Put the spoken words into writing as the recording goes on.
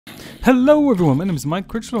Hello everyone, my name is Mike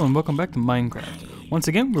Critchlow and welcome back to Minecraft. Once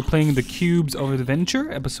again, we're playing the Cubes of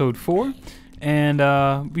Adventure, episode 4.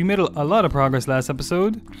 And we made a lot of progress last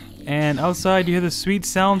episode. And outside you hear the sweet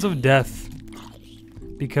sounds of death.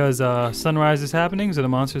 Because sunrise is happening, so the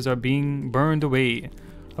monsters are being burned away.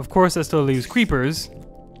 Of course that still leaves creepers.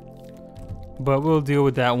 But we'll deal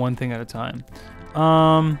with that one thing at a time.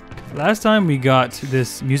 Last time we got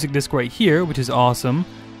this music disc right here, which is awesome.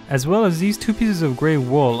 As well as these two pieces of gray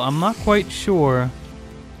wool. I'm not quite sure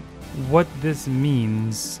what this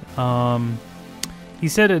means. He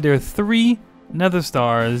said that there are 3 nether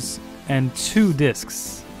stars and 2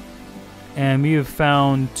 discs. And we have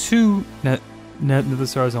found 2 nether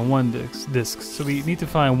stars on 1 disc. So we need to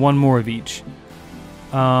find 1 more of each.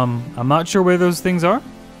 I'm not sure where those things are.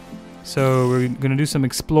 So we're going to do some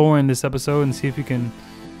exploring this episode and see if we can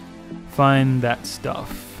find that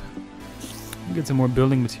stuff. Get some more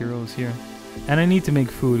building materials here. And I need to make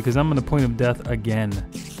food because I'm on the point of death again.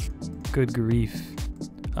 Good grief.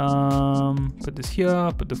 Put this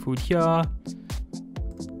here, put the food here. Let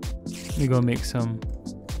me go make some.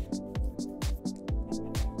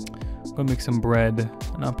 Go make some bread.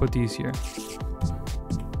 And I'll put these here.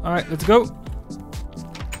 Alright, let's go.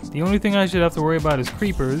 The only thing I should have to worry about is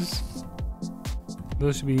creepers.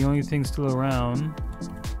 Those should be the only things still around.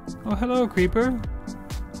 Oh, hello, creeper.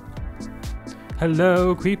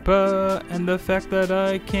 Hello, creeper, and the fact that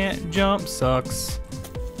I can't jump sucks.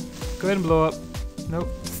 Go ahead and blow up. Nope.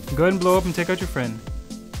 Go ahead and blow up and take out your friend.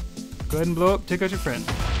 Go ahead and blow up, take out your friend.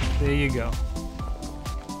 There you go.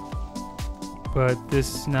 But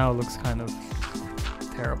this now looks kind of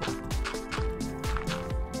terrible.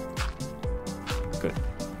 Good.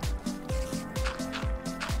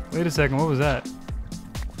 Wait a second, what was that?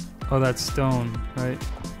 Oh, that's stone, right?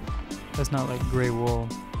 That's not like gray wool.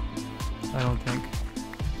 I don't think.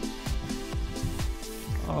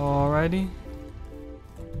 Alrighty.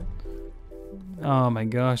 Oh my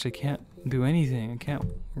gosh, I can't do anything. I can't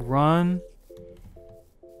run.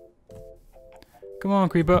 Come on,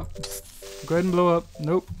 creep up. Go ahead and blow up.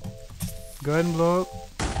 Nope. Go ahead and blow up.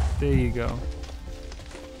 There you go.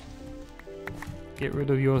 Get rid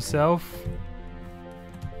of yourself.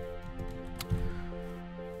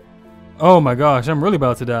 Oh my gosh, I'm really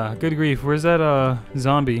about to die. Good grief. Where's that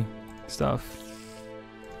zombie stuff?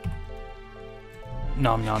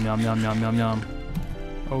 Nom nom nom nom nom nom nom.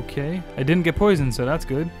 Okay, I didn't get poisoned, so that's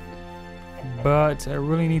good. But I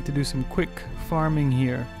really need to do some quick farming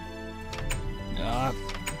here.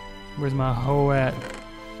 Where's my hoe at?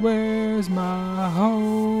 Where's my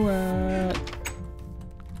hoe at?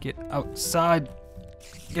 Get outside.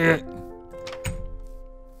 Get.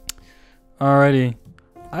 Alrighty.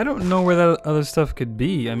 I don't know where that other stuff could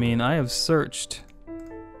be. I mean, I have searched,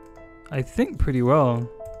 I think, pretty well.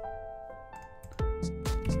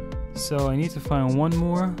 So I need to find 1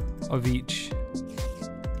 more of each.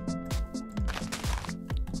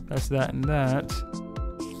 That's that and that.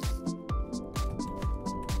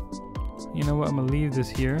 You know what? I'm gonna leave this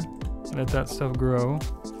here. Let that stuff grow.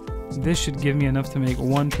 This should give me enough to make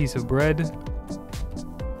 1 piece of bread.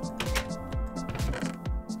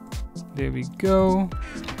 There we go.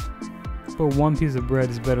 But 1 piece of bread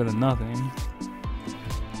is better than nothing.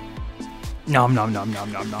 Nom nom nom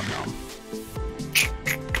nom nom nom nom.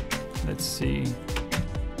 Let's see.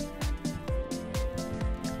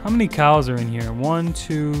 How many cows are in here? 1,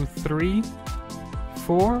 2, 3,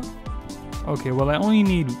 4? Okay, well I only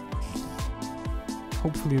need...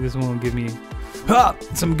 Hopefully this one will give me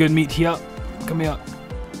some good meat here. Come here.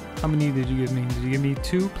 How many did you give me? Did you give me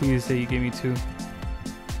 2? Please say you gave me 2.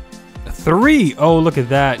 3! Oh, look at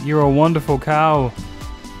that. You're a wonderful cow.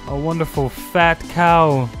 A wonderful fat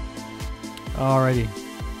cow. Alrighty.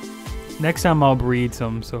 Next time I'll breed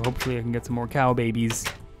some, so hopefully I can get some more cow babies,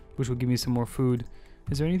 which will give me some more food.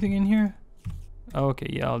 Is there anything in here? Oh, okay,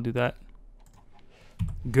 yeah, I'll do that.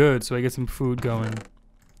 Good, so I get some food going.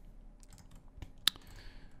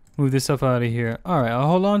 Move this stuff out of here. Alright, I'll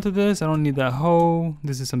hold on to this. I don't need that hoe.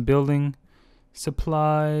 This is some building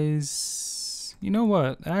supplies. You know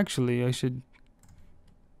what? Actually, I should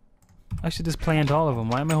just plant all of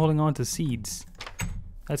them. Why am I holding on to seeds?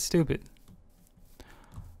 That's stupid.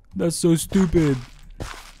 That's so stupid.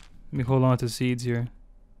 Let me hold on to seeds here.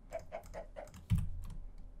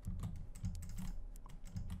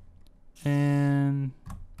 And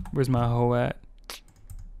where's my hoe at?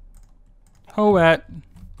 Hoe at.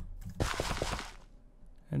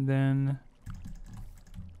 And then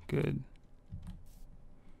good.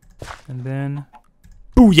 And then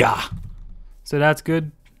booyah! So that's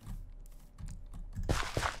good.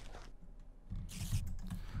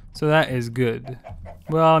 So that is good.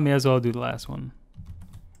 Well, I may as well do the last one.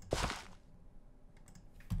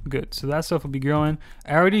 Good. So that stuff will be growing.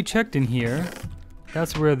 I already checked in here.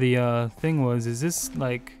 That's where the thing was. Is this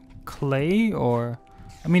like clay or...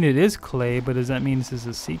 I mean, it is clay, but does that mean this is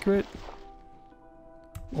a secret?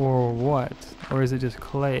 Or what? Or is it just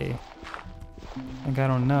clay? Like, I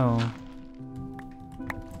don't know.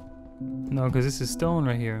 No, because this is stone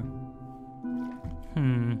right here.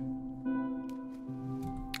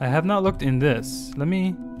 I have not looked in this. Let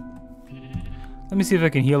me see if I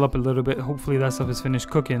can heal up a little bit. Hopefully that stuff is finished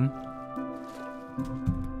cooking.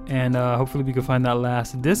 And hopefully we can find that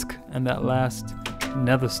last disc and that last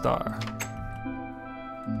nether star.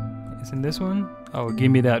 Is in this one? Oh,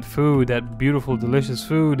 give me that food, that beautiful, delicious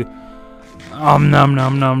food. Nom nom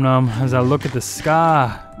nom nom. As I look at the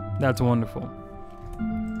sky, that's wonderful.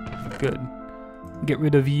 Good. Get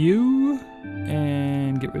rid of you,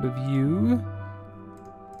 and get rid of you,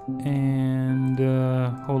 and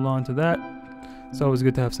hold on to that. It's always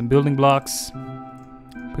good to have some building blocks.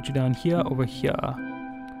 Put you down here, over here,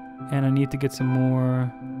 and I need to get some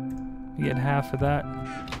more. Get half of that.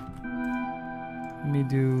 Let me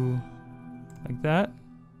do like that.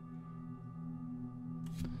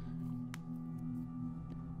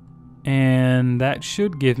 And that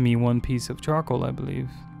should give me one piece of charcoal, I believe.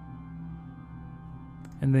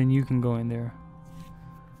 And then you can go in there.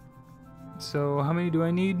 So how many do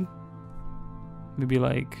I need? Maybe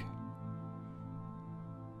like...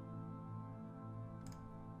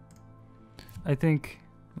 I think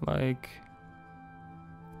like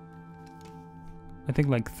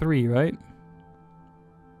 3, right?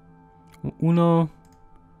 1,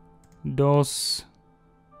 2,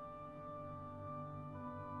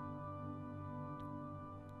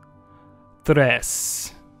 3.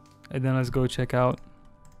 And then let's go check out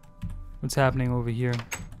what's happening over here.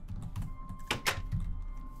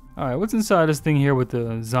 Alright, what's inside this thing here with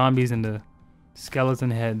the zombies and the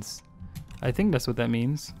skeleton heads? I think that's what that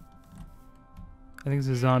means. I think it's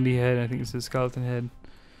a zombie head. I think it's a skeleton head.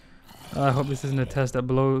 I hope this isn't a test that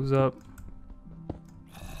blows up.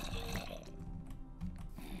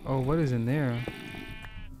 Oh, what is in there?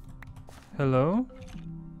 Hello?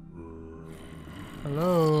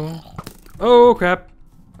 Hello? Oh, crap.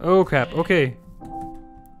 Oh, crap. Okay.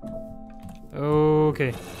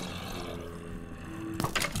 Okay.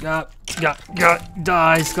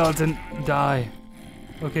 Die, skeleton. Die.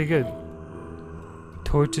 Okay, good.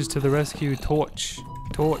 Torches to the rescue. Torch.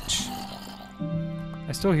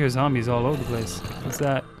 I still hear zombies all over the place. What's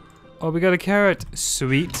that? Oh, we got a carrot.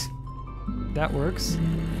 Sweet. That works.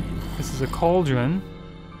 This is a cauldron.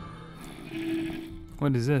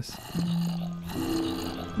 What is this?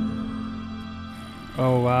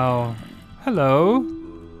 Oh, wow. Hello.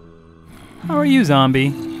 How are you, zombie?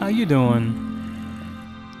 How you doing?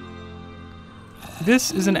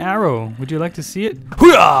 This is an arrow. Would you like to see it?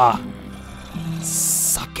 Hooyah!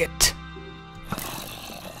 Suck it.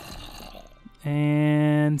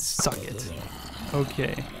 And suck it.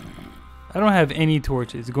 Okay. I don't have any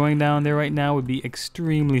torches. Going down there right now would be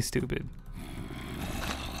extremely stupid.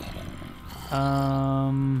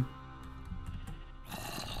 Let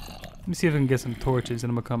me see if I can get some torches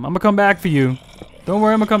and I'm gonna come back for you. Don't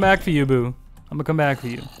worry, I'm gonna come back for you, boo. I'm gonna come back for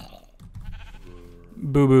you.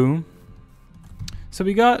 Boo boo. So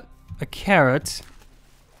we got a carrot.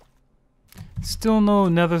 Still no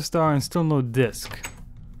nether star and still no disc.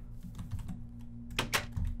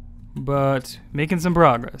 But making some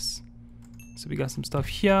progress. So we got some stuff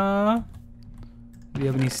here. Do we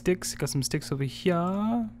have any sticks? Got some sticks over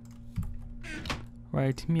here.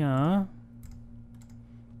 Right here.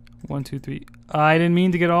 1, 2, 3. I didn't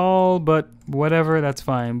mean to get all, but whatever, that's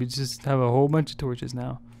fine. We just have a whole bunch of torches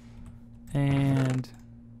now. And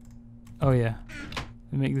oh yeah.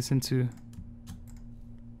 Let me make this into...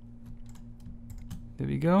 There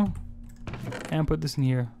we go. And put this in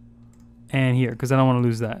here. And here, because I don't want to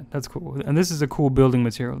lose that. That's cool. And this is a cool building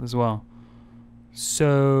material as well.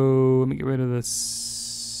 So let me get rid of the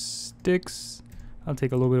sticks. I'll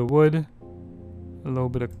take a little bit of wood. A little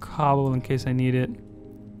bit of cobble in case I need it.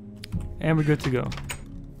 And we're good to go.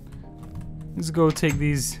 Let's go take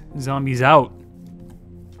these zombies out.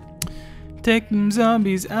 Take them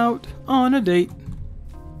zombies out on a date.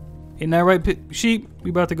 Ain't that right, sheep? We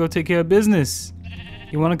about to go take care of business.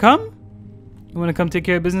 You wanna come? You wanna come take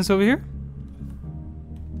care of business over here?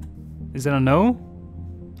 Is that a no?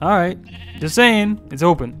 Alright. Just saying. It's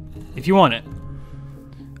open. If you want it.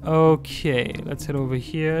 Okay. Let's head over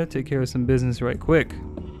here. Take care of some business right quick.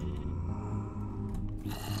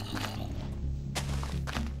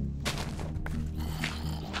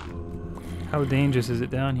 How dangerous is it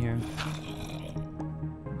down here?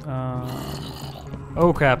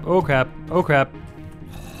 Oh crap, oh crap, oh crap.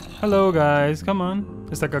 Hello, guys. Come on.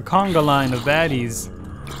 It's like a conga line of baddies.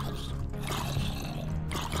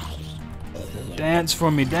 Dance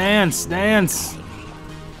for me. Dance. Dance.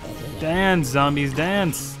 Dance, zombies.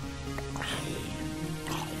 Dance.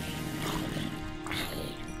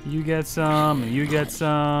 You get some, and you get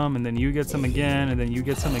some, and then you get some again, and then you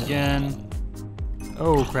get some again.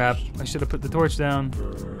 Oh, crap. I should have put the torch down.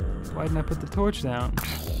 Why didn't I put the torch down?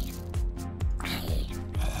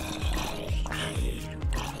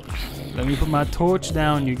 Let me put my torch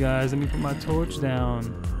down, you guys. Let me put my torch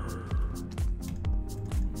down.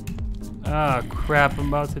 Ah, crap. I'm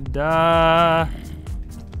about to die.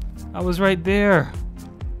 I was right there.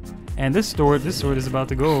 And this sword is about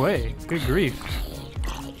to go away. Good grief.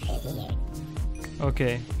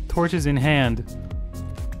 Okay. Torches in hand.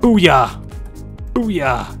 Booyah!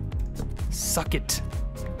 Booyah! Suck it.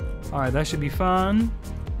 Alright, that should be fun.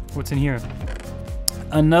 What's in here?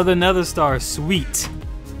 Another nether star. Sweet.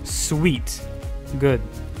 Sweet. Good.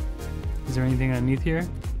 Is there anything underneath here?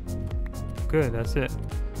 Good, that's it.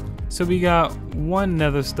 So we got one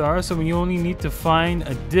nether star, so we only need to find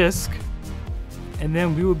a disc, and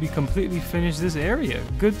then we will be completely finished this area.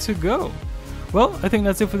 Good to go. Well, I think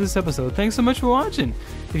that's it for this episode. Thanks so much for watching.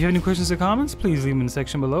 If you have any questions or comments, please leave them in the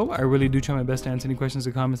section below. I really do try my best to answer any questions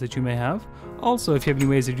or comments that you may have. Also, if you have any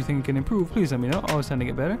ways that you think you can improve, please let me know. Always trying to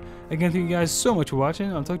get better. Again, thank you guys so much for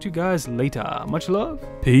watching. I'll talk to you guys later. Much love.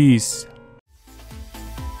 Peace.